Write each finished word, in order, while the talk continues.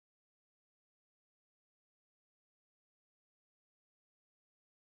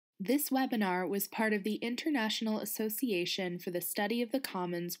This webinar was part of the International Association for the Study of the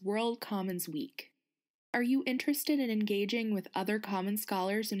Commons World Commons Week. Are you interested in engaging with other Commons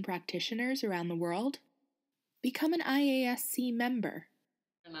scholars and practitioners around the world? Become an IASC member.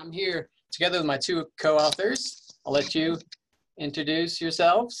 And I'm here together with my two co-authors. I'll let you introduce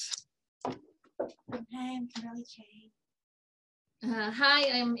yourselves. Hi, I'm Kimberly Chang. Hi,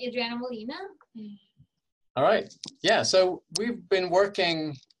 I'm Adriana Molina. All right. Yeah, so we've been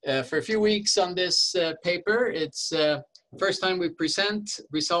working for a few weeks on this paper. It's the first time we present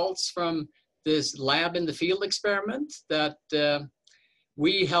results from this lab in the field experiment that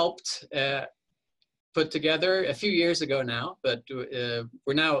we helped put together a few years ago now, but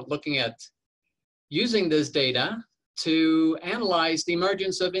we're now looking at using this data to analyze the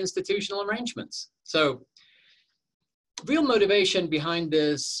emergence of institutional arrangements. So real motivation behind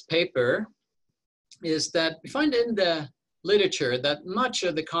this paper is that we find in the literature that much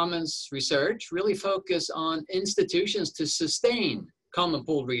of the Commons research really focus on institutions to sustain common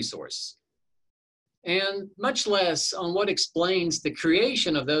pool resource, and much less on what explains the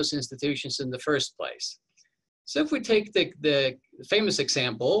creation of those institutions in the first place. So if we take the famous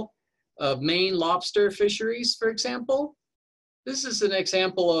example of Maine lobster fisheries, for example, this is an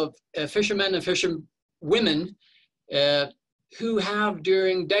example of fishermen and fisherwomen who have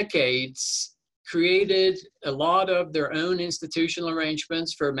during decades created a lot of their own institutional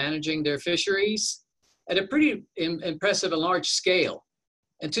arrangements for managing their fisheries at a pretty impressive and large scale.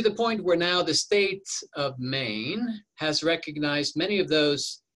 And to the point where now the state of Maine has recognized many of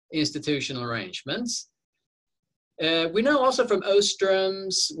those institutional arrangements. We know also from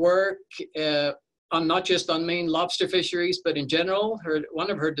Ostrom's work, on not just on Maine lobster fisheries, but in general, one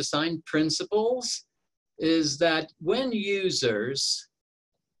of her design principles is that when users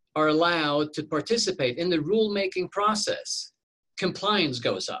are allowed to participate in the rulemaking process, compliance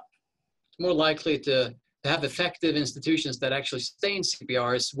goes up. It's more likely to have effective institutions that actually sustain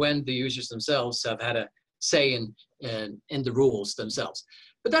CPRs when the users themselves have had a say in the rules themselves.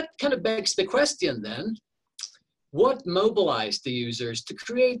 But that kind of begs the question then, what mobilized the users to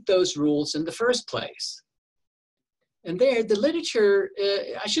create those rules in the first place? And there, the literature,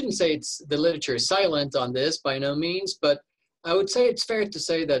 I shouldn't say the literature is silent on this by no means, but I would say it's fair to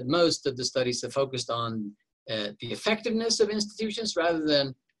say that most of the studies have focused on the effectiveness of institutions rather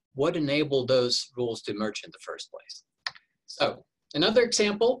than what enabled those rules to emerge in the first place. So another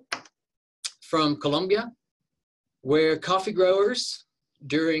example from Colombia, where coffee growers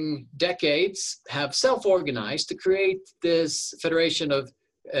during decades have self-organized to create this federation of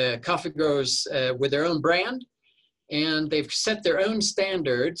coffee growers with their own brand. And they've set their own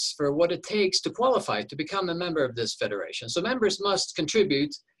standards for what it takes to qualify to become a member of this federation. So members must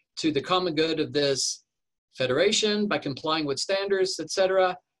contribute to the common good of this federation by complying with standards,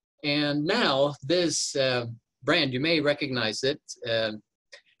 etc. And now this brand, you may recognize it, the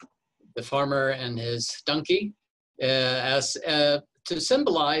farmer and his donkey, as to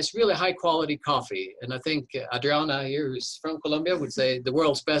symbolize really high quality coffee. And I think Adriana here, who's from Colombia, would say the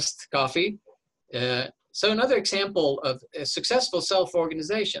world's best coffee. So another example of a successful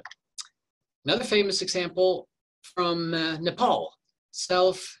self-organization. Another famous example from Nepal,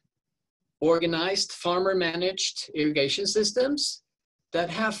 self-organized farmer-managed irrigation systems that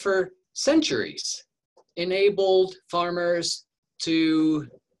have for centuries enabled farmers to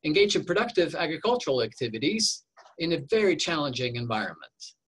engage in productive agricultural activities in a very challenging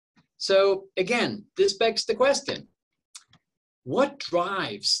environment. So again, this begs the question, what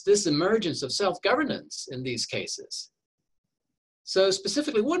drives this emergence of self-governance in these cases? So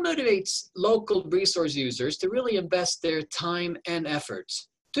specifically, what motivates local resource users to really invest their time and efforts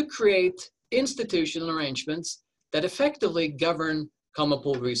to create institutional arrangements that effectively govern common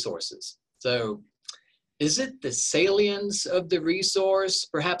pool resources? So is it the salience of the resource,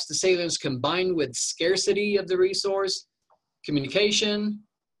 perhaps the salience combined with scarcity of the resource, communication?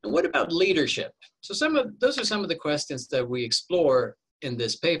 And what about leadership? So those are some of the questions that we explore in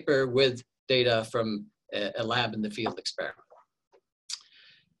this paper with data from a lab in the field experiment.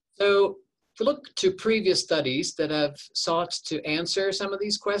 So if we look to previous studies that have sought to answer some of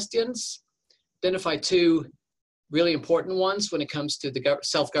these questions, identify two really important ones when it comes to the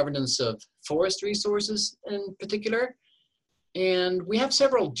self-governance of forest resources in particular. And we have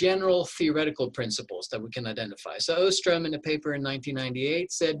several general theoretical principles that we can identify. So Ostrom in a paper in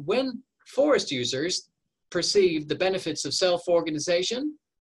 1998 said when forest users perceive the benefits of self-organization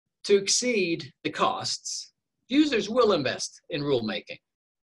to exceed the costs, users will invest in rulemaking.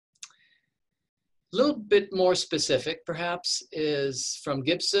 A little bit more specific, perhaps, is from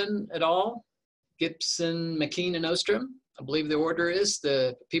Gibson et al., Gibson, McKean, and Ostrom, I believe the order is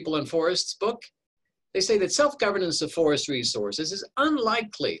the People and Forests book. They say that self-governance of forest resources is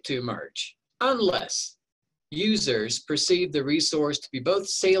unlikely to emerge unless users perceive the resource to be both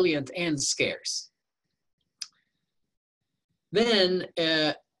salient and scarce. Then,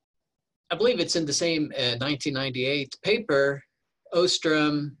 I believe it's in the same 1998 paper,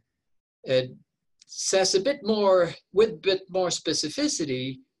 Ostrom says a bit more, with a bit more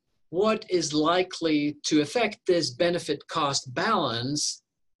specificity, what is likely to affect this benefit-cost balance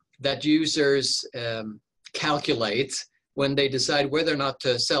that users calculate when they decide whether or not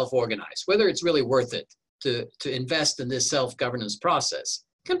to self-organize, whether it's really worth it to invest in this self-governance process.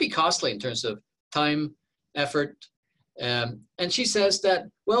 It can be costly in terms of time, effort, and she says that,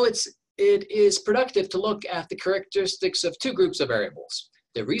 well, it is productive to look at the characteristics of two groups of variables: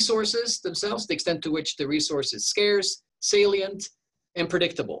 the resources themselves, the extent to which the resource is scarce, salient, and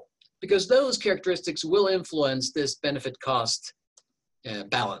predictable, because those characteristics will influence this benefit-cost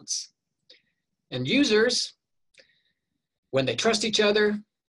balance. And users, when they trust each other,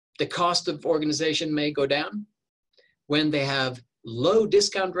 the cost of organization may go down. When they have low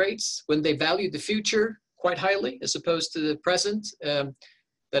discount rates, when they value the future quite highly as opposed to the present,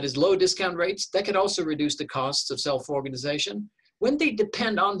 that is low discount rates, that could also reduce the costs of self-organization. When they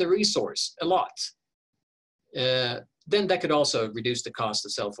depend on the resource a lot, then that could also reduce the cost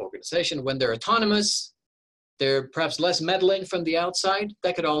of self-organization. When they're autonomous, they're perhaps less meddling from the outside,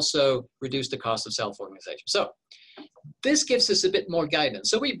 that could also reduce the cost of self-organization. So this gives us a bit more guidance.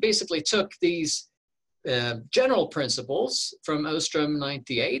 So we basically took these general principles from Ostrom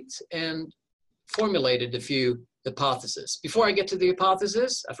 98 and formulated a few hypotheses. Before I get to the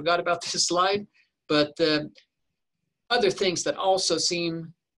hypothesis, I forgot about this slide, but other things that also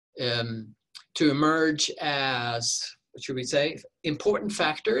seem to emerge as, what should we say, important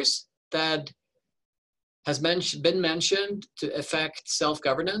factors that has been mentioned to affect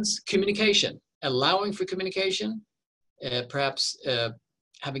self-governance: communication, allowing for communication, perhaps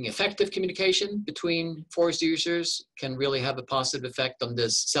having effective communication between forest users can really have a positive effect on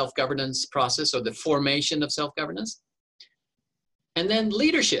this self-governance process or the formation of self-governance. And then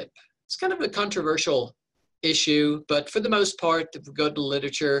leadership. It's kind of a controversial issue, but for the most part, if we go to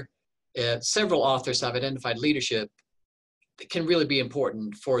literature, several authors have identified leadership that can really be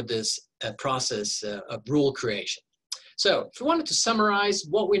important for this process of rule creation. So if we wanted to summarize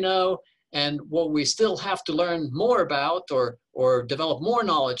what we know and what we still have to learn more about or develop more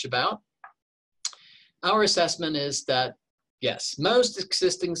knowledge about, our assessment is that, yes, most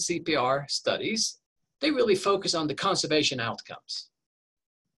existing CPR studies, they really focus on the conservation outcomes.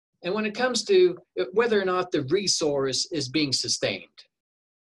 And when it comes to whether or not the resource is being sustained,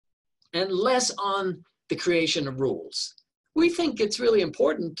 and less on the creation of rules. We think it's really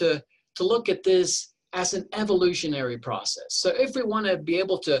important to look at this as an evolutionary process. So if we want to be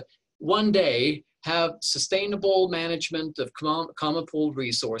able to one day have sustainable management of common pooled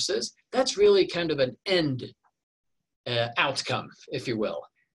resources, that's really kind of an end outcome, if you will.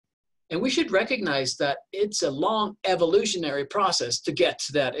 And we should recognize that it's a long evolutionary process to get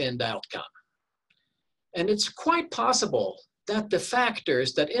to that end outcome. And it's quite possible that the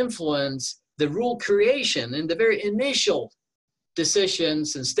factors that influence the rule creation in the very initial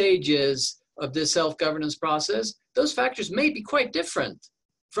decisions and stages of this self-governance process, those factors may be quite different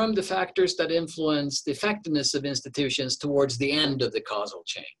from the factors that influence the effectiveness of institutions towards the end of the causal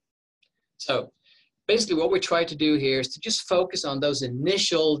chain. So basically what we try to do here is to just focus on those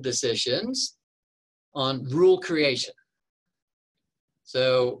initial decisions on rule creation.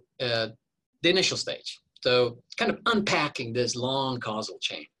 So the initial stage. So kind of unpacking this long causal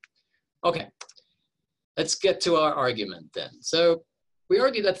chain. Okay, let's get to our argument then. So we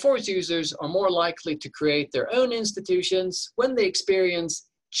argue that forest users are more likely to create their own institutions when they experience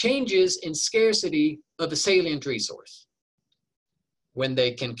changes in scarcity of a salient resource, when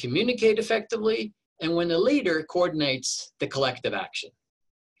they can communicate effectively, and when a leader coordinates the collective action.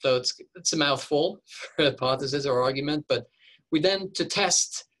 So it's a mouthful for hypothesis or argument, but we then, to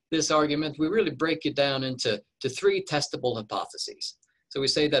test this argument, we really break it down into three testable hypotheses. So we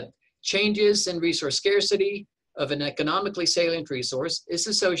say that changes in resource scarcity of an economically salient resource is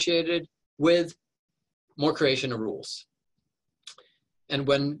associated with more creation of rules. And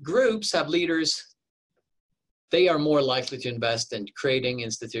when groups have leaders, they are more likely to invest in creating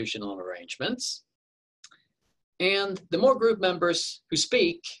institutional arrangements. And the more group members who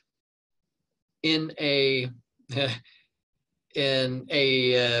speak in a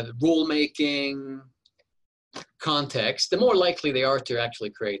rule-making context, the more likely they are to actually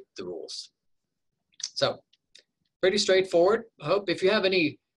create the rules. So pretty straightforward. I hope if you have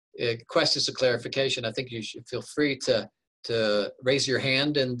any questions or clarification, I think you should feel free to to raise your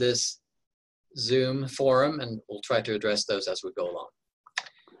hand in this Zoom forum, and we'll try to address those as we go along.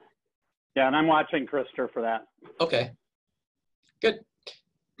 Yeah, and I'm watching Krister for that. Okay, good.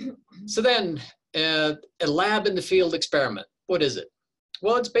 So then, a lab in the field experiment, what is it?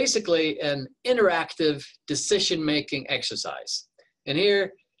 Well, it's basically an interactive decision-making exercise. And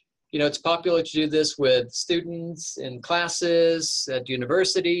here, you know, it's popular to do this with students in classes at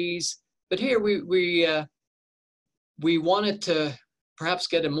universities, but here we wanted to perhaps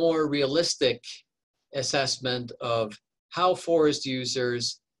get a more realistic assessment of how forest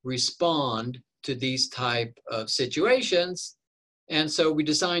users respond to these type of situations. And so we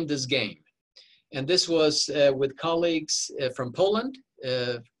designed this game. And this was with colleagues from Poland,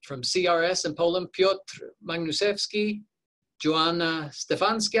 from CRS in Poland, Piotr Magnusewski, Joanna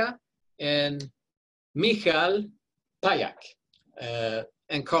Stefanska, and Michal Pajak,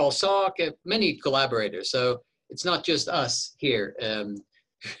 and Carl Salk, many collaborators. So it's not just us here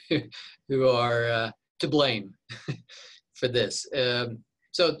who are to blame for this.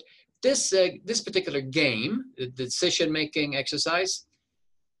 So this particular game, the decision-making exercise,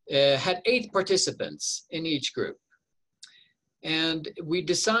 had 8 participants in each group. And we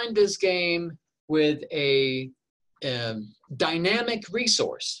designed this game with a dynamic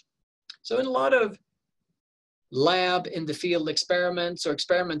resource. So in a lot of lab in the field experiments or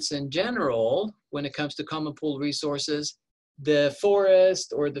experiments in general, when it comes to common pool resources, the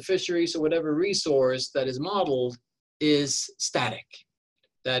forest or the fisheries or whatever resource that is modeled is static.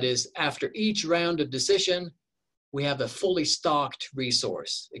 That is, after each round of decision, we have a fully stocked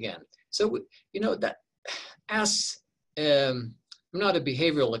resource again. So, you know, that as, I'm not a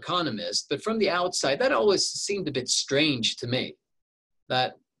behavioral economist, but from the outside, that always seemed a bit strange to me.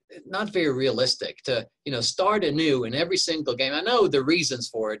 That not very realistic to, you know, start anew in every single game. I know the reasons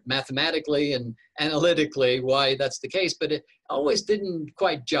for it mathematically and analytically why that's the case, but it always didn't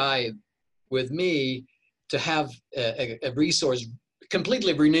quite jive with me to have a resource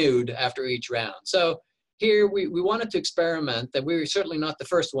completely renewed after each round. So here we wanted to experiment, and we were certainly not the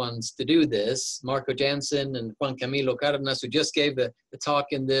first ones to do this. Marco Jansen and Juan Camilo Cardenas, who just gave the talk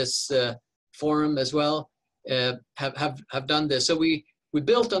in this forum as well, have done this. So we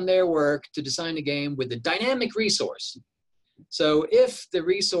built on their work to design a game with a dynamic resource. So if the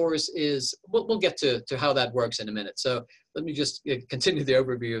resource is, we'll get to how that works in a minute. So let me just continue the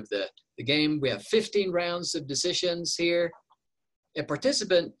overview of the game. We have 15 rounds of decisions here. A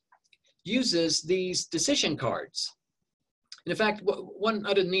participant uses these decision cards. And in fact, one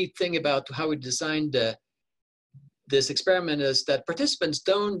other neat thing about how we designed this experiment is that participants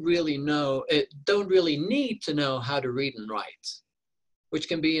don't really need to know how to read and write, which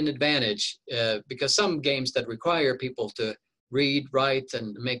can be an advantage because some games that require people to read, write,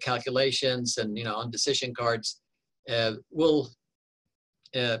 and make calculations and, you know, on decision cards will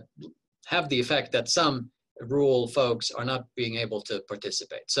have the effect that some rural folks are not being able to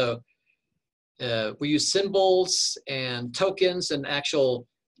participate. So we use symbols and tokens and actual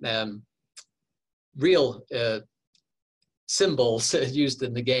real symbols used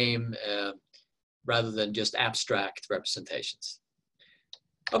in the game rather than just abstract representations.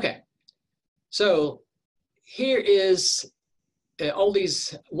 Okay, so here is all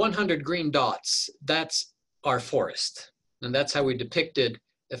these 100 green dots. That's our forest. And that's how we depicted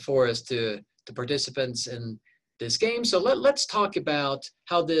a forest to participants in this game. So let's talk about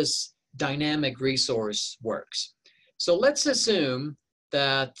how this dynamic resource works. So let's assume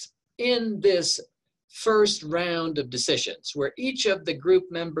that in this first round of decisions, where each of the group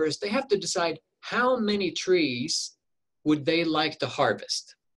members, they have to decide how many trees would they like to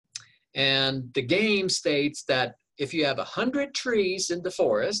harvest. And the game states that if you have 100 trees in the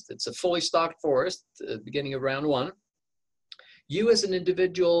forest, it's a fully stocked forest at the beginning of round 1, you as an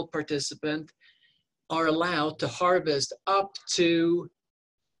individual participant are allowed to harvest up to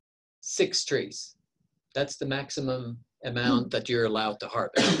 6 trees. That's the maximum amount that you're allowed to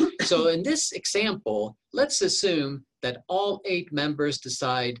harvest. So in this example, let's assume that all 8 members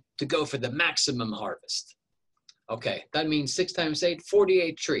decide to go for the maximum harvest. Okay, that means 6 times 8,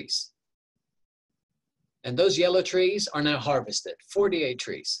 48 trees. And those yellow trees are now harvested, 48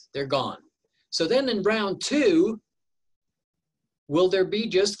 trees, they're gone. So then in round 2, will there be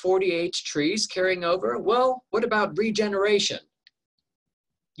just 48 trees carrying over? Well, what about regeneration?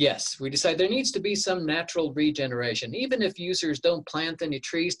 Yes, we decide there needs to be some natural regeneration. Even if users don't plant any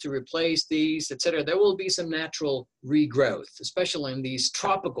trees to replace these, etc., there will be some natural regrowth, especially in these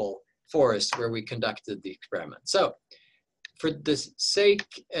tropical forests where we conducted the experiment. So for the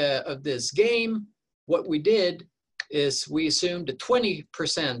sake of this game, what we did is we assumed a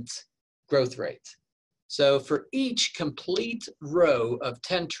 20% growth rate. So for each complete row of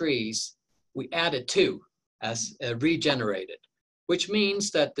 10 trees, we added 2 as regenerated, which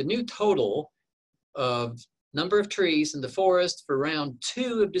means that the new total of number of trees in the forest for round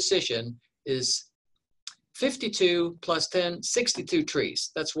 2 of decision is 52 plus 10, 62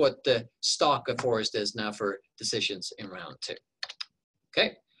 trees. That's what the stock of forest is now for decisions in round 2.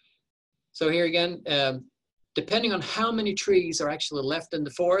 Okay, so here again, depending on how many trees are actually left in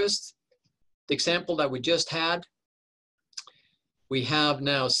the forest, the example that we just had, we have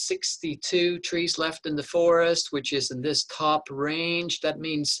now 62 trees left in the forest, which is in this top range. That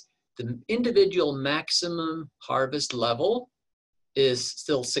means the individual maximum harvest level is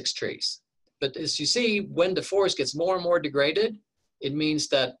still 6 trees. But as you see, when the forest gets more and more degraded, it means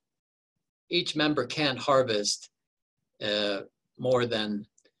that each member can't harvest more than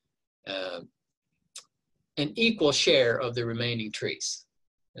an equal share of the remaining trees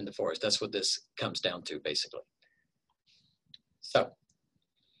in the forest. That's what this comes down to, basically. So,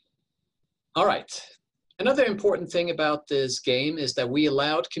 all right. Another important thing about this game is that we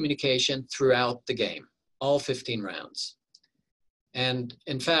allowed communication throughout the game, all 15 rounds. And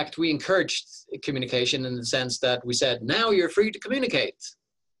in fact, we encouraged communication in the sense that we said, now you're free to communicate.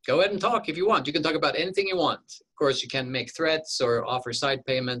 Go ahead and talk if you want. You can talk about anything you want. Of course, you can make threats or offer side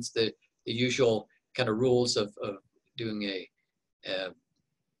payments, the usual kind of rules of doing a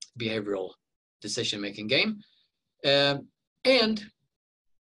behavioral decision-making game. And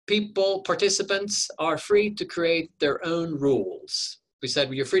participants are free to create their own rules. We said,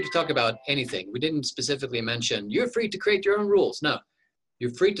 well, you're free to talk about anything. We didn't specifically mention, you're free to create your own rules. No,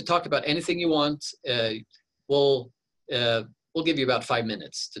 you're free to talk about anything you want. We'll give you about 5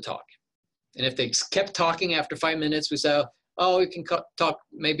 minutes to talk. And if they kept talking after 5 minutes, we say, oh, you can talk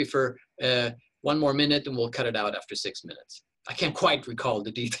maybe for 1 more minute and we'll cut it out after 6 minutes. I can't quite recall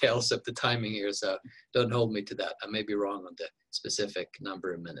the details of the timing here, so don't hold me to that. I may be wrong on the specific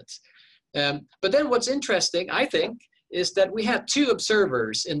number of minutes. But then what's interesting, I think, is that we had 2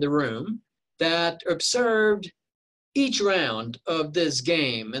 observers in the room that observed each round of this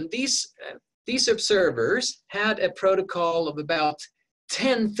game. And these observers had a protocol of about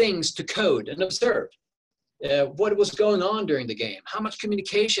 10 things to code and observe. What was going on during the game? How much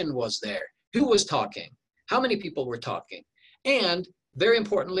communication was there? Who was talking? How many people were talking? And very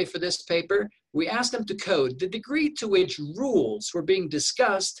importantly for this paper, we asked them to code the degree to which rules were being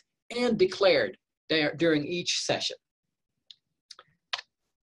discussed and declared during each session.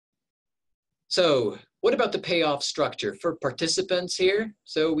 So what about the payoff structure for participants here?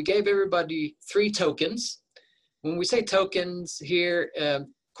 So we gave everybody 3 tokens. When we say tokens here, of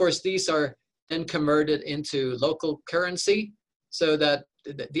course, these are then converted into local currency so that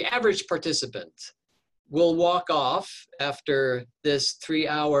the average participant will walk off after this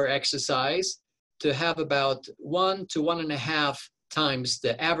 3-hour exercise to have about 1 to 1.5 times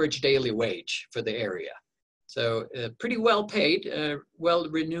the average daily wage for the area. So pretty well paid, well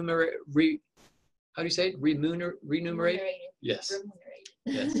remunerated. How do you say it? Remunerated? Yes.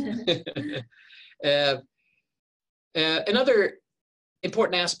 Remunerated. Yes. Another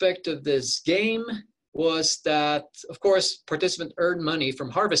important aspect of this game was that, of course, participants earn money from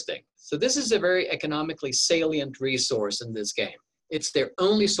harvesting. So this is a very economically salient resource in this game. It's their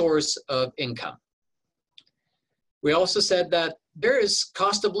only source of income. We also said that there is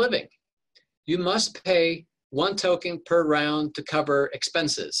cost of living. You must pay 1 token per round to cover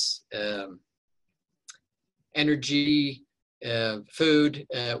expenses, energy, food,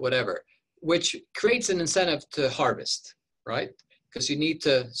 whatever, which creates an incentive to harvest, right? Because you need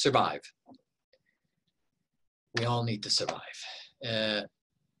to survive. We all need to survive.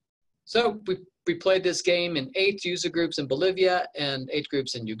 So we played this game in 8 user groups in Bolivia and 8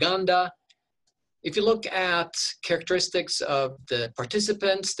 groups in Uganda. If you look at characteristics of the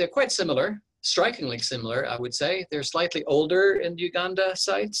participants, they're quite similar, strikingly similar, I would say. They're slightly older in the Uganda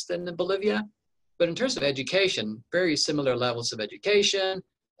sites than in Bolivia. But in terms of education, very similar levels of education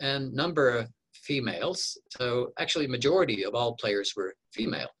and number of females. So actually, majority of all players were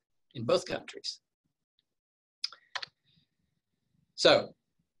female in both countries. So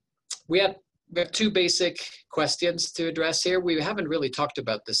we have 2 basic questions to address here. We haven't really talked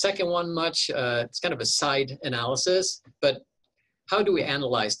about the second one much. It's kind of a side analysis, but how do we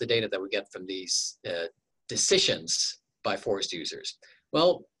analyze the data that we get from these decisions by forest users?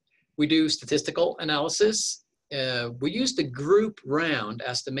 Well, we do statistical analysis. We use the group round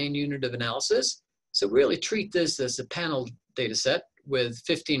as the main unit of analysis. So we really treat this as a panel data set with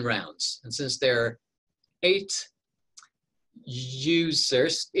 15 rounds. And since there are 8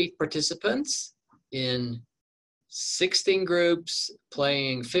 users, 8 participants in 16 groups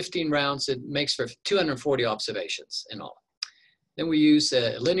playing 15 rounds. It makes for 240 observations in all. Then we use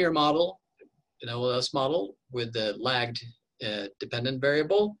a linear model, an OLS model with the lagged dependent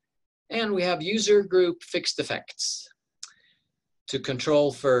variable. And we have user group fixed effects to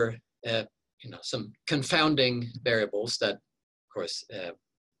control for some confounding variables that, of course,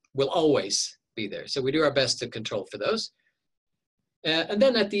 will always be there. So we do our best to control for those. And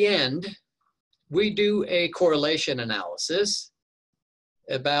then at the end, we do a correlation analysis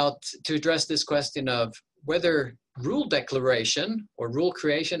to address this question of whether rule declaration or rule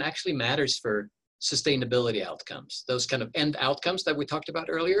creation actually matters for sustainability outcomes, those kind of end outcomes that we talked about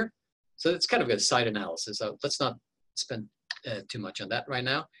earlier. So it's kind of a side analysis. So let's not spend too much on that right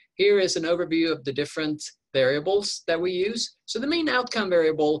now. Here is an overview of the different variables that we use. So the main outcome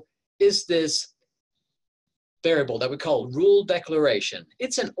variable is this variable that we call rule declaration.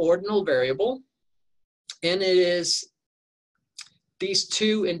 It's an ordinal variable, and it is these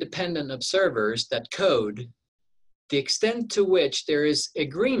two independent observers that code the extent to which there is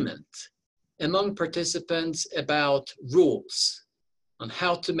agreement among participants about rules on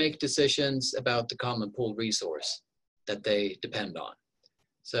how to make decisions about the common pool resource that they depend on.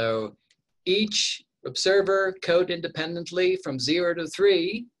 So each observer code independently from 0 to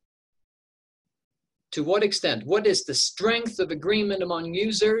 3. To what extent? What is the strength of agreement among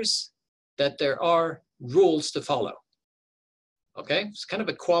users that there are rules to follow? Okay, it's kind of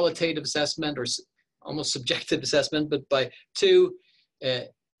a qualitative assessment or almost subjective assessment, but by two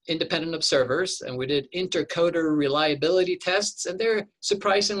independent observers, and we did intercoder reliability tests, and they're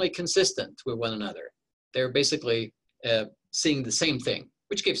surprisingly consistent with one another. They're basically seeing the same thing,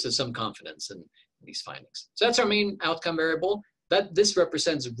 which gives us some confidence in these findings. So that's our main outcome variable. This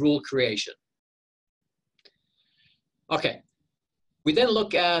represents rule creation. Okay, we then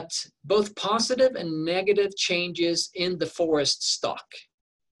look at both positive and negative changes in the forest stock.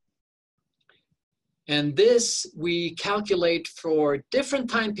 And this we calculate for different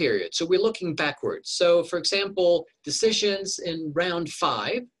time periods. So we're looking backwards. So for example, decisions in round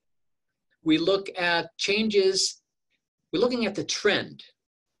 5, we look at changes, we're looking at the trend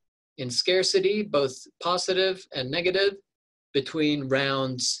in scarcity, both positive and negative, between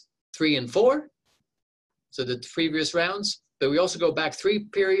rounds 3 and 4. So the previous rounds, but we also go back 3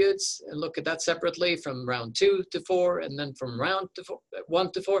 periods and look at that separately from round 2 to 4, and then from round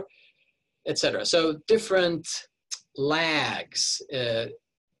 1 to 4, etc. So different lags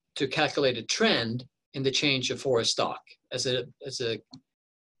to calculate a trend in the change of forest stock as a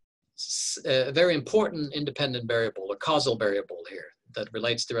very important independent variable, a causal variable here that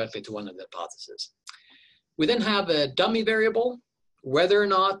relates directly to one of the hypotheses. We then have a dummy variable, whether or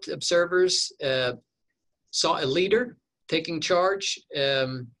not observers saw a leader taking charge,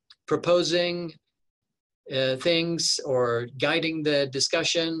 proposing things or guiding the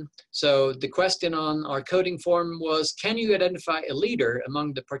discussion. So the question on our coding form was, can you identify a leader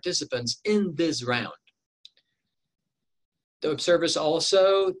among the participants in this round? The observers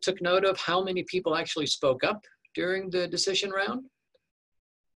also took note of how many people actually spoke up during the decision round.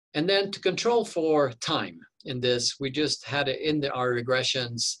 And then to control for time in this, we just had it in our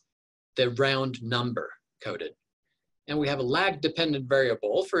regressions, the round number coded. And we have a lag dependent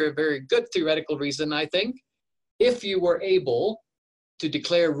variable for a very good theoretical reason, I think. If you were able to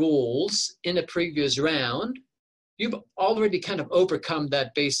declare rules in a previous round, you've already kind of overcome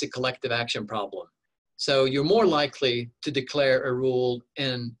that basic collective action problem. So you're more likely to declare a rule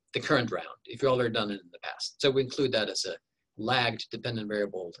in the current round if you've already done it in the past. So we include that as a lagged dependent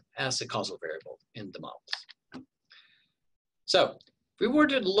variable as a causal variable in the models. So if we were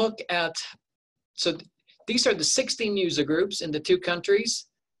to look at, so these are the 16 user groups in the 2 countries,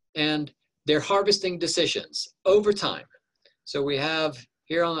 and they're harvesting decisions over time. So we have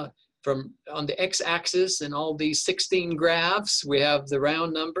here on the x-axis in all these 16 graphs, we have the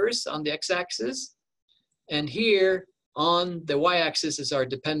round numbers on the x-axis. And here on the y-axis is our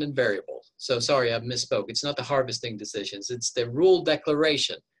dependent variable. So sorry, I misspoke. It's not the harvesting decisions. It's the rule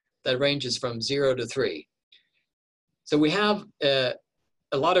declaration that ranges from 0 to 3. So we have a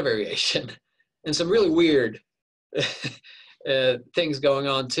lot of variation and some really weird things going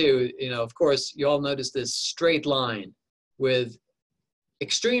on too. Of course, you all notice this straight line with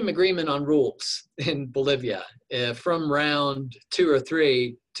extreme agreement on rules in Bolivia from round 2 or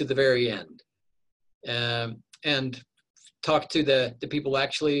 3 to the very end. And talked to the people who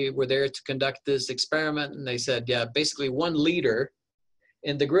actually were there to conduct this experiment, and they said, yeah, basically one leader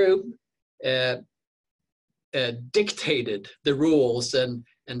in the group dictated the rules and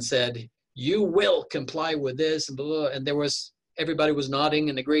said, you will comply with this, and blah, blah, and everybody was nodding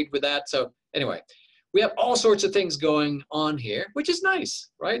and agreed with that. So anyway, we have all sorts of things going on here, which is nice,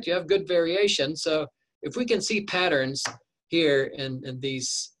 right? You have good variation. So if we can see patterns here in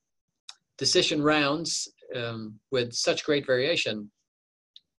these decision rounds with such great variation,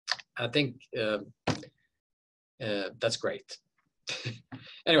 I think that's great.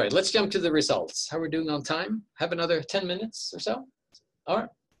 Anyway, let's jump to the results. How are we doing on time? Have another 10 minutes or so? All right.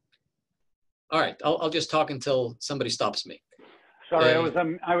 All right, I'll just talk until somebody stops me. Sorry,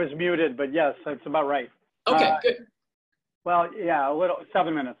 I was muted, but yes, that's about right. Okay, good. Well, yeah, a little,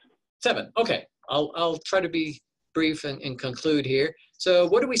 7 minutes. 7, okay. I'll try to be brief and conclude here. So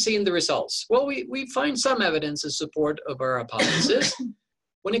what do we see in the results? Well, we find some evidence in support of our hypothesis.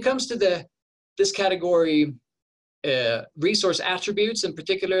 When it comes to this category, resource attributes, and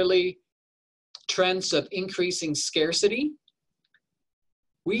particularly trends of increasing scarcity,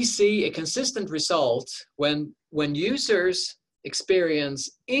 we see a consistent result when users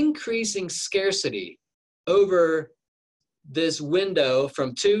experience increasing scarcity over this window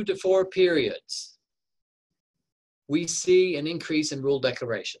from 2 to 4 periods. We see an increase in rule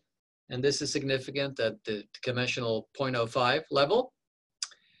declaration. And this is significant at the conventional 0.05 level.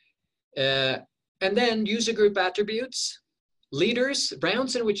 And then user group attributes, leaders,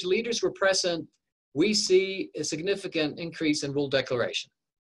 rounds in which leaders were present, we see a significant increase in rule declaration.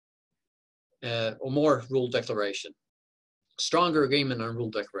 Or more rule declaration, stronger agreement on rule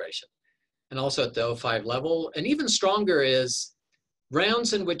declaration, and also at the 0.05 level. And even stronger is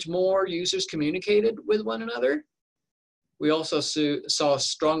rounds in which more users communicated with one another. We also saw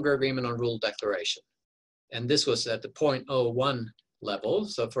stronger agreement on rule declaration. And this was at the 0.01 level.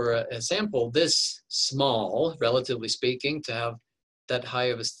 So for a sample this small, relatively speaking, to have that high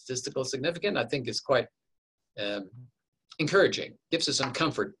of a statistical significance, I think is quite encouraging, gives us some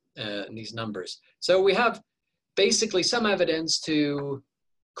comfort in these numbers. So we have basically some evidence to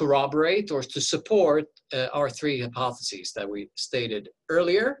corroborate or to support our 3 hypotheses that we stated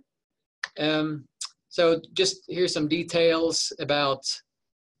earlier. So just here's some details about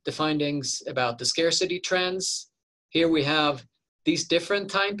the findings about the scarcity trends. Here we have these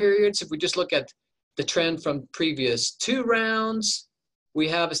different time periods. If we just look at the trend from previous 2 rounds, we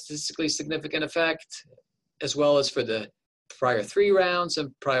have a statistically significant effect, as well as for the prior 3 rounds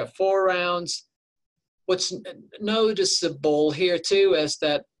and prior 4 rounds. What's noticeable here too is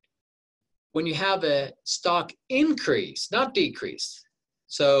that when you have a stock increase, not decrease,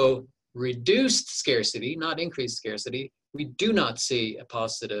 so reduced scarcity, not increased scarcity, we do not see a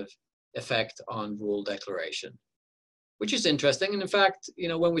positive effect on rule declaration, which is interesting. And in fact,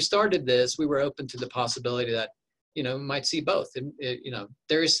 when we started this, we were open to the possibility that, we might see both. And,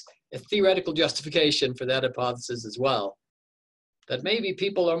 there's a theoretical justification for that hypothesis as well, that maybe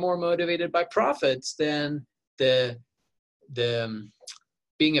people are more motivated by profits than the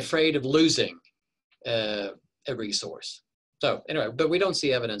being afraid of losing a resource. So anyway, but we don't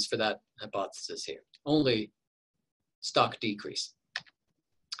see evidence for that hypothesis here, only stock decrease.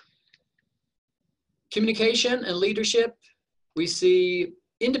 Communication and leadership, we see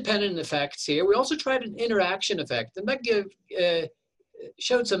independent effects here. We also tried an interaction effect, and that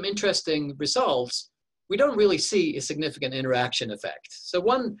showed some interesting results. We don't really see a significant interaction effect. So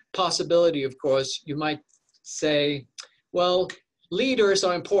one possibility, of course, you might say, well, leaders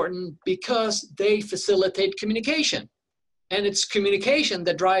are important because they facilitate communication. And it's communication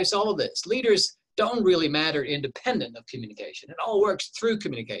that drives all of this. Leaders don't really matter independent of communication. It all works through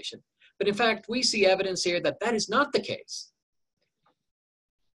communication. But in fact, we see evidence here that that is not the case.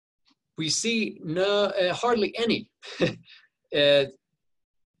 We see hardly any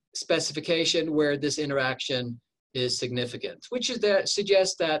specification where this interaction is significant, which is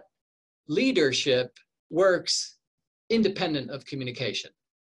suggests that leadership works independent of communication.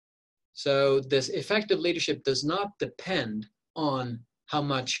 So this effective leadership does not depend on how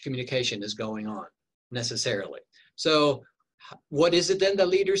much communication is going on necessarily. So what is it then that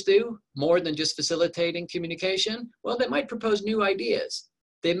leaders do more than just facilitating communication? Well, they might propose new ideas.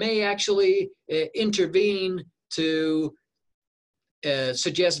 They may actually intervene to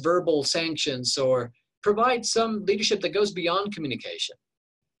suggest verbal sanctions or provide some leadership that goes beyond communication.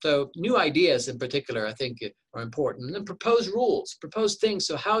 So new ideas in particular, I think, are important. And then propose rules, propose things,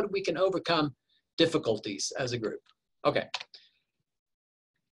 so how we can overcome difficulties as a group. Okay.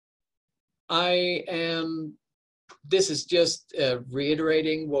 This is just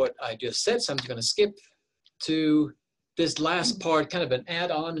reiterating what I just said, so I'm going to skip to this last part, kind of an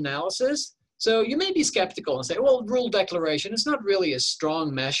add-on analysis. So you may be skeptical and say, well, rule declaration is not really a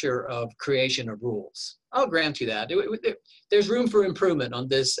strong measure of creation of rules. I'll grant you that. There's room for improvement on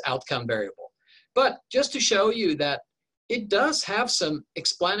this outcome variable. But just to show you that it does have some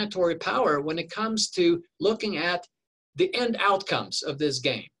explanatory power when it comes to looking at the end outcomes of this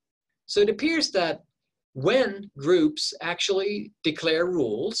game. So it appears that when groups actually declare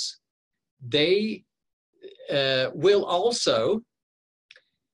rules, they will also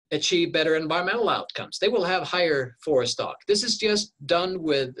achieve better environmental outcomes. They will have higher forest stock. This is just done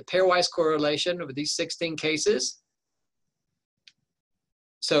with pairwise correlation of these 16 cases.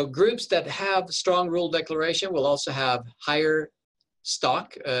 So groups that have strong rule declaration will also have higher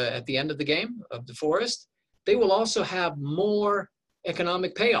stock at the end of the game of the forest. They will also have more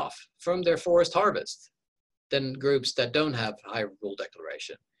economic payoff from their forest harvest than groups that don't have high rule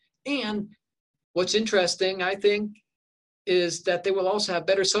declaration. And what's interesting, I think, is that they will also have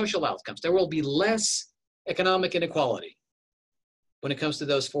better social outcomes. There will be less economic inequality when it comes to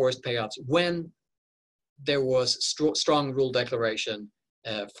those forest payoffs when there was strong rule declaration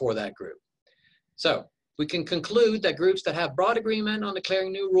for that group. So we can conclude that groups that have broad agreement on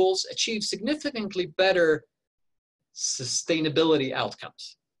declaring new rules achieve significantly better sustainability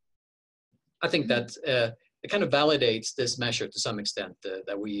outcomes. I think that it kind of validates this measure to some extent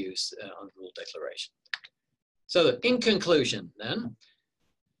that we use on rule declaration. So in conclusion then,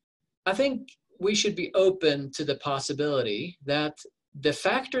 I think we should be open to the possibility that the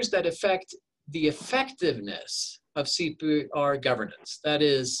factors that affect the effectiveness of CPR governance, that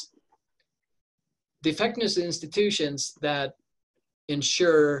is, the effectiveness of institutions that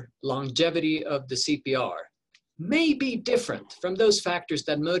ensure longevity of the CPR, may be different from those factors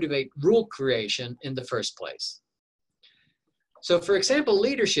that motivate rule creation in the first place. So for example,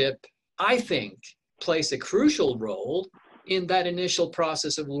 leadership, I think, plays a crucial role in that initial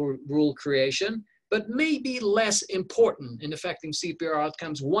process of rule creation, but may be less important in affecting CPR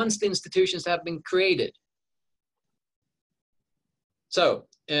outcomes once the institutions have been created. So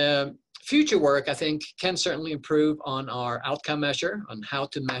future work, I think, can certainly improve on our outcome measure, on how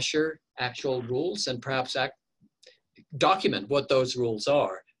to measure actual rules and perhaps document what those rules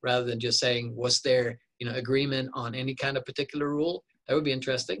are, rather than just saying, was there agreement on any kind of particular rule? That would be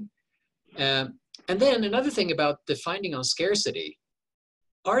interesting. And then another thing about the finding on scarcity,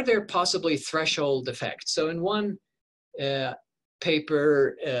 are there possibly threshold effects? So in one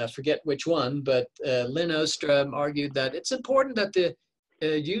paper, forget which one, but Lynn Ostrom argued that it's important that the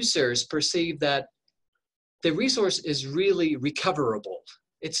users perceive that the resource is really recoverable.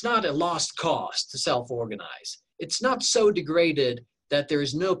 It's not a lost cause to self-organize. It's not so degraded that there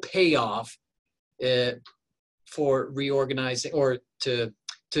is no payoff for reorganizing or to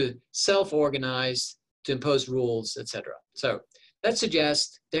self-organize, to impose rules, etc. So that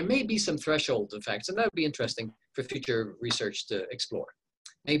suggests there may be some threshold effects, and that would be interesting for future research to explore.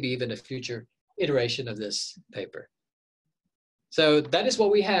 Maybe even a future iteration of this paper. So that is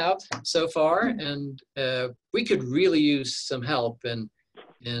what we have so far, and we could really use some help in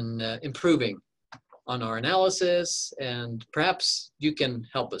improving on our analysis, and perhaps you can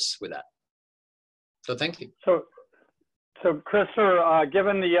help us with that. So thank you. So Krister,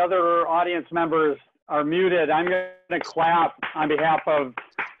 given the other audience members are muted, I'm going to clap on behalf of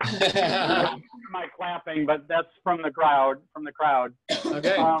my clapping, but that's from the crowd.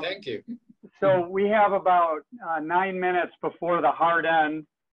 Okay, thank you. So we have about 9 minutes before the hard end.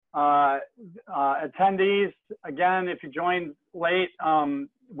 Attendees, again, if you joined late,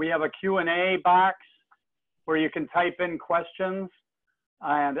 we have a Q&A box where you can type in questions,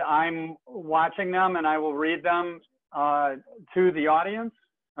 and I'm watching them and I will read them to the audience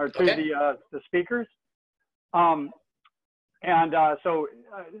or to the speakers. So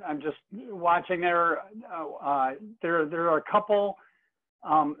I'm just watching there. There are a couple.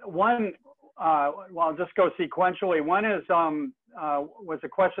 One, well, I'll just go sequentially. One is was a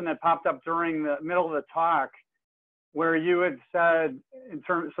question that popped up during the middle of the talk, where you had said, in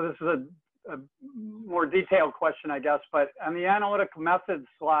terms, so this is a more detailed question, I guess, but on the analytical methods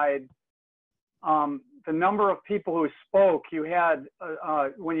slide, the number of people who spoke, you had,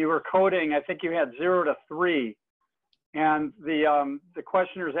 when you were coding, I think you had 0 to 3. And the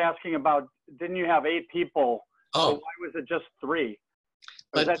questioner is asking about, didn't you have 8 people? Oh. So why was it just 3?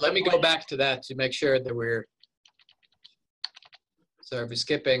 Let me go back to that to make sure that we're, sorry for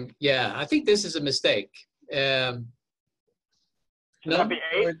skipping. Yeah, I think this is a mistake. No,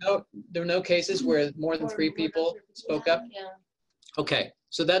 there were no cases where more than 3 people spoke up? Yeah. Okay,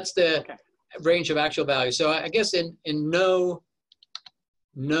 so that's the range of actual value. So I guess in no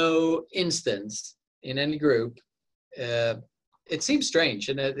instance in any group, it seems strange,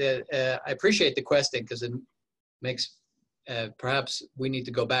 and I appreciate the question because it makes, perhaps we need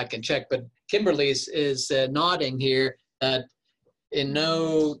to go back and check, but Kimberly is nodding here that in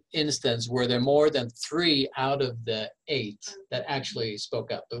no instance were there more than 3 out of the 8 that actually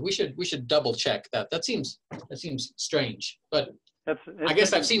spoke up. But we should double check that. That seems strange. But I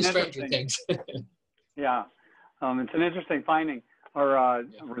guess I've seen stranger things. Yeah, it's an interesting finding or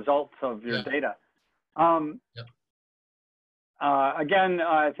results of your data. Again,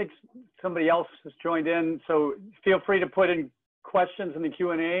 I think somebody else has joined in, so feel free to put in questions in the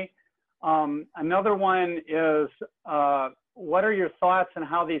Q&A. Another one is, what are your thoughts on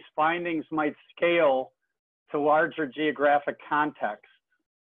how these findings might scale to larger geographic contexts?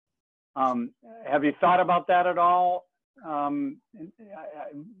 Have you thought about that at all?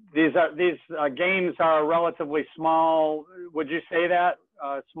 These games are relatively small. Would you say that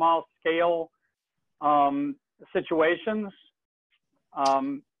small scale situations?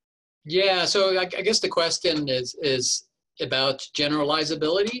 Yeah. So I guess the question is about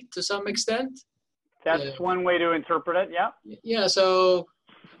generalizability to some extent. That's one way to interpret it. Yeah. Yeah. So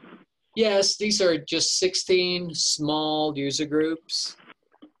yes, these are just 16 small user groups.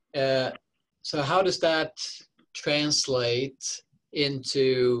 So how does that translate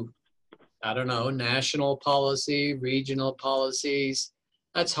into, I don't know, national policy, regional policies?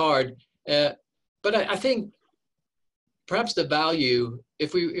 That's hard. But I think perhaps the value,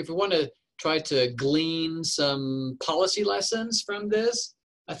 if we want to try to glean some policy lessons from this,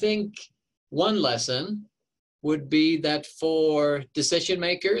 I think one lesson would be that for decision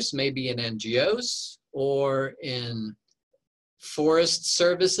makers, maybe in NGOs or in forest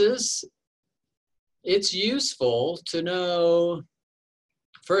services, it's useful to know,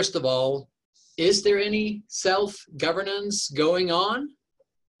 first of all, is there any self-governance going on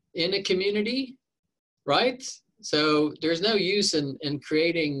in a community, right? So there's no use in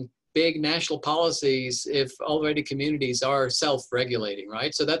creating big national policies if already communities are self-regulating,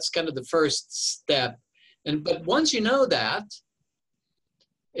 right? So that's kind of the first step. But once you know that,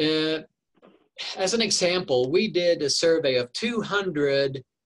 as an example, we did a survey of 200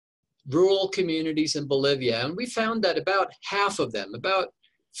 rural communities in Bolivia, and we found that about half of them, about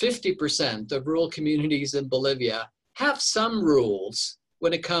 50% of rural communities in Bolivia, have some rules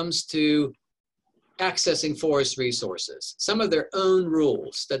when it comes to accessing forest resources, some of their own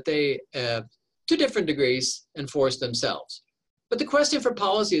rules that they, to different degrees, enforce themselves. But the question for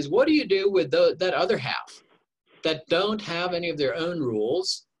policy is, what do you do with that other half that don't have any of their own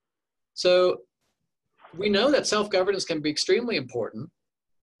rules? So we know that self-governance can be extremely important,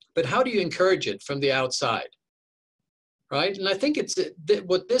 but how do you encourage it from the outside, right? And I think it's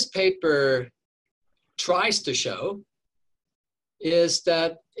what this paper tries to show is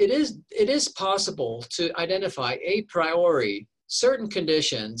that it is possible to identify a priori certain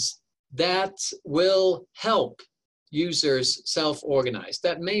conditions that will help users self-organize,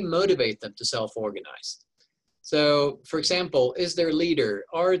 that may motivate them to self-organize. So, for example, is their leader,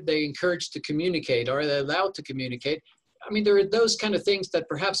 are they encouraged to communicate? Are they allowed to communicate? I mean, there are those kind of things that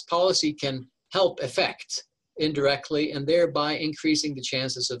perhaps policy can help affect indirectly and thereby increasing the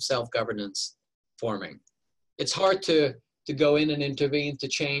chances of self-governance forming. It's hard to go in and intervene to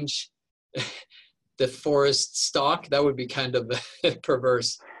change the forest stock. That would be kind of a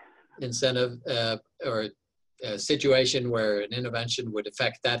perverse incentive or a situation where an intervention would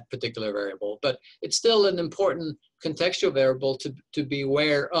affect that particular variable. But it's still an important contextual variable to be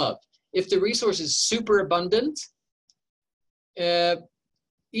aware of. If the resource is super abundant, even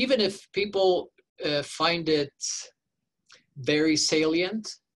if people find it very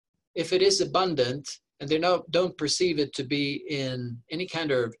salient, if it is abundant and they don't perceive it to be in any kind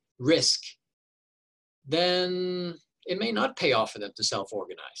of risk, then it may not pay off for them to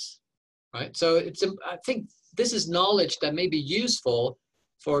self-organize, right? So I think this is knowledge that may be useful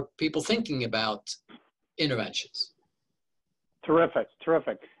for people thinking about interventions. Terrific,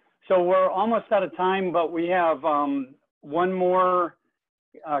 terrific. So we're almost out of time, but we have one more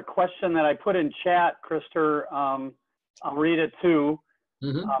question that I put in chat, Krister. I'll read it too,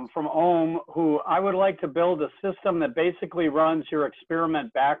 from Ohm, who I would like to build a system that basically runs your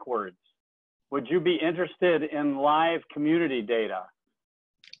experiment backwards. Would you be interested in live community data?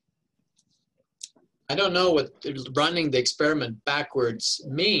 I don't know what running the experiment backwards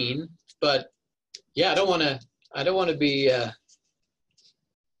mean, but yeah, I don't want to be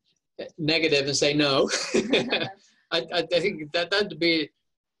negative and say no. I think that'd be.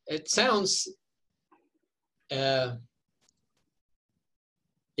 It sounds. Yeah,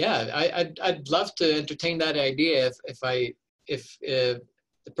 I'd love to entertain that idea if the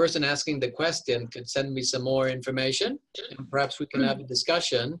person asking the question could send me some more information, and perhaps we can have a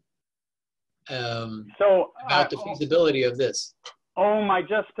discussion about the feasibility of this. I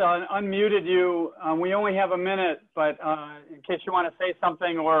just unmuted you. We only have a minute, but in case you want to say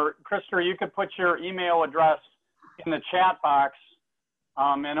something, or Krister, you could put your email address in the chat box,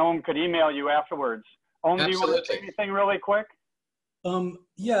 and could email you afterwards. Do you want to say anything really quick?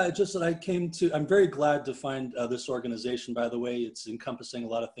 Yeah, just that I'm very glad to find this organization, by the way. It's encompassing a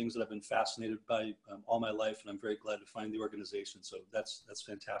lot of things that I've been fascinated by all my life, and I'm very glad to find the organization. So that's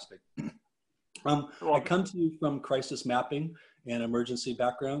fantastic. I come to you from crisis mapping and emergency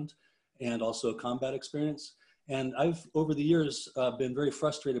background, and also combat experience. And I've, over the years, been very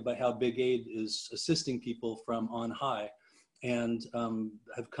frustrated by how Big Aid is assisting people from on high, and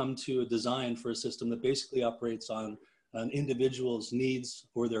have come to a design for a system that basically operates on an individual's needs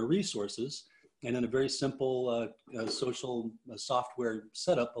or their resources, and in a very simple social software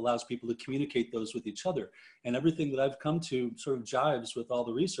setup allows people to communicate those with each other. And everything that I've come to sort of jives with all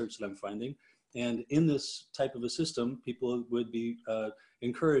the research that I'm finding. And in this type of a system, people would be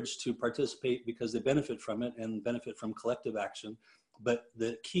encouraged to participate because they benefit from it and benefit from collective action. But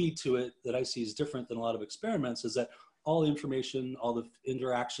the key to it that I see is different than a lot of experiments is that all the information, all the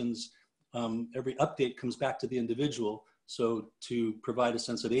interactions, every update comes back to the individual, so to provide a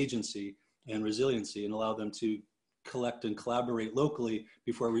sense of agency and resiliency and allow them to collect and collaborate locally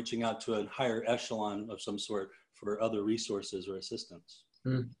before reaching out to a higher echelon of some sort for other resources or assistance.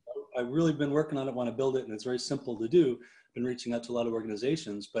 I've really been working on it, want to build it, and it's very simple to do. Been reaching out to a lot of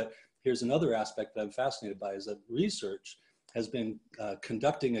organizations, but here's another aspect that I'm fascinated by is that research has been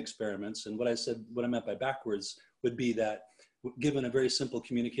conducting experiments, and what I meant by backwards would be that given a very simple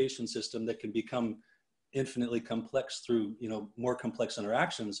communication system that can become infinitely complex through more complex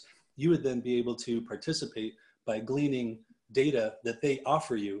interactions, you would then be able to participate by gleaning data that they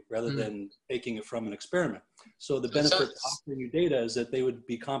offer you rather than taking it from an experiment. So the benefit of offering you data is that they would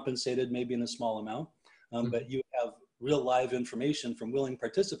be compensated maybe in a small amount, but you have real live information from willing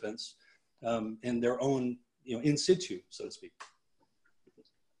participants in their own, in situ, so to speak.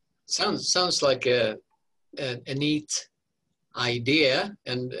 Sounds like a neat idea,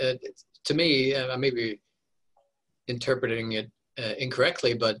 and to me, I may be interpreting it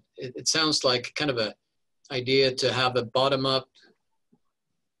incorrectly, but it sounds like kind of a idea to have a bottom-up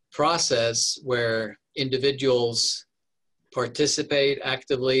process where individuals participate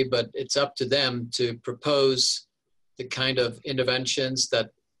actively, but it's up to them to propose the kind of interventions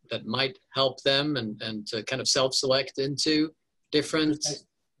that might help them and to kind of self-select into different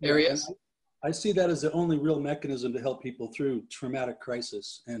areas. I see that as the only real mechanism to help people through traumatic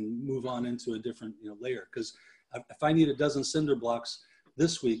crisis and move on into a different layer. Because if I need a dozen cinder blocks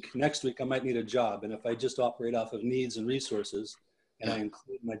this week, next week I might need a job. And if I just operate off of needs and resources, and I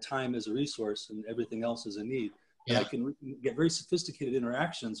include my time as a resource and everything else as a need, I can get very sophisticated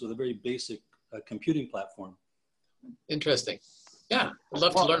interactions with a very basic computing platform. Interesting. Yeah, I'd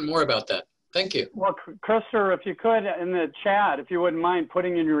love to learn more about that. Thank you. Well, Krister, if you could, in the chat, if you wouldn't mind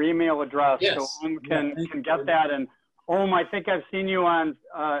putting in your email address so can get that. And I think I've seen you on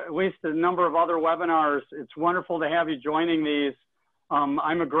at least a number of other webinars. It's wonderful to have you joining these.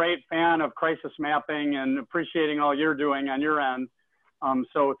 I'm a great fan of crisis mapping and appreciating all you're doing on your end.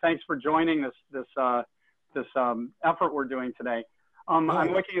 So thanks for joining this effort we're doing today. I'm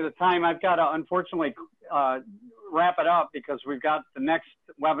looking at the time. I've got to unfortunately wrap it up because we've got the next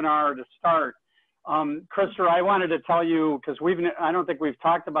webinar to start. Krister, I wanted to tell you, because I don't think we've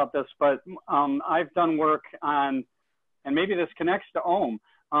talked about this, but I've done work on, and maybe this connects to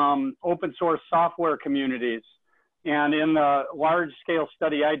open source software communities. And in the large scale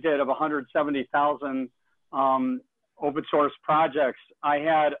study I did of 170,000 open source projects, I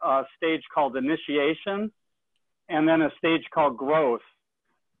had a stage called initiation and then a stage called growth.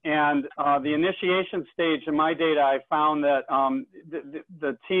 And the initiation stage in my data, I found that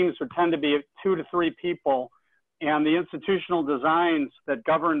the teams would tend to be 2 to 3 people, and the institutional designs that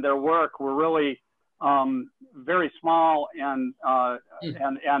governed their work were really very small and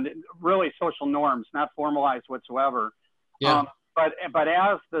really social norms, not formalized whatsoever. Yeah. But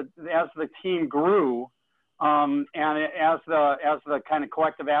as the team grew, and as the kind of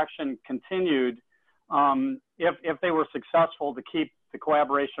collective action continued, if they were successful to keep the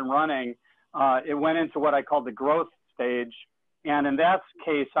collaboration running, it went into what I call the growth stage. And in that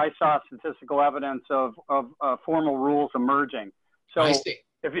case, I saw statistical evidence of formal rules emerging. So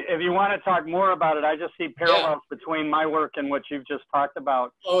if you want to talk more about it, I just see parallels between my work and what you've just talked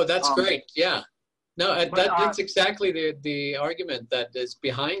about. Oh, that's great. Yeah. No, that's exactly the argument that is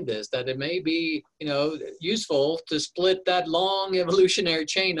behind this, that it may be, useful to split that long evolutionary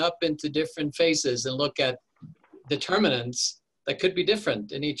chain up into different phases and look at determinants that could be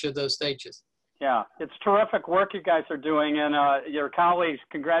different in each of those stages. Yeah, it's terrific work you guys are doing, and your colleagues,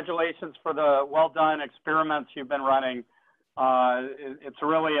 congratulations for the well-done experiments you've been running. It's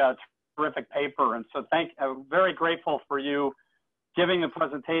really a terrific paper, and so I'm very grateful for you giving the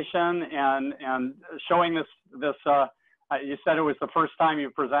presentation and showing this. You said it was the first time you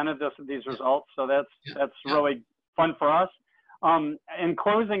presented these results, so that's really fun for us. In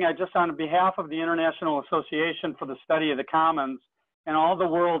closing, I just, on behalf of the International Association for the Study of the Commons and all the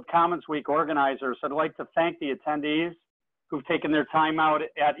World Commons Week organizers, I'd like to thank the attendees who've taken their time out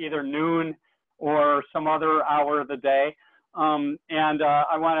at either noon or some other hour of the day. And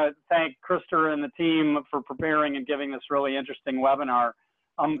I want to thank Krister and the team for preparing and giving this really interesting webinar.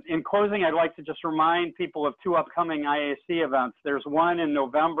 In closing, I'd like to just remind people of two upcoming IAC events. There's one in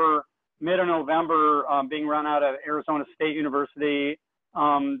November, mid of November, being run out of Arizona State University.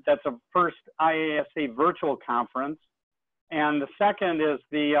 That's a first IASC virtual conference. And the second is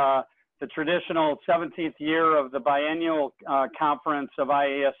the traditional 17th year of the biennial conference of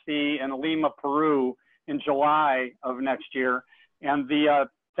IASC in Lima, Peru in July of next year. And the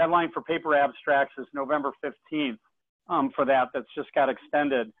deadline for paper abstracts is November 15th for that. That's just got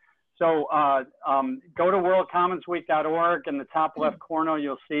extended. So go to worldcommonsweek.org. In the top left corner,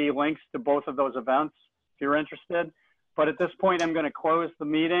 you'll see links to both of those events if you're interested. But at this point, I'm going to close the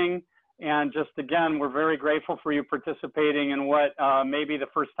meeting. And just again, we're very grateful for you participating in what may be the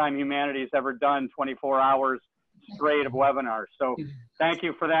first time humanity's ever done 24 hours straight of webinars. So thank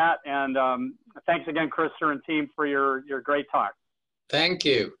you for that. And thanks again, Krister and team, for your great talk. Thank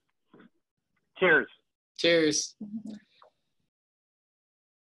you. Cheers. Cheers.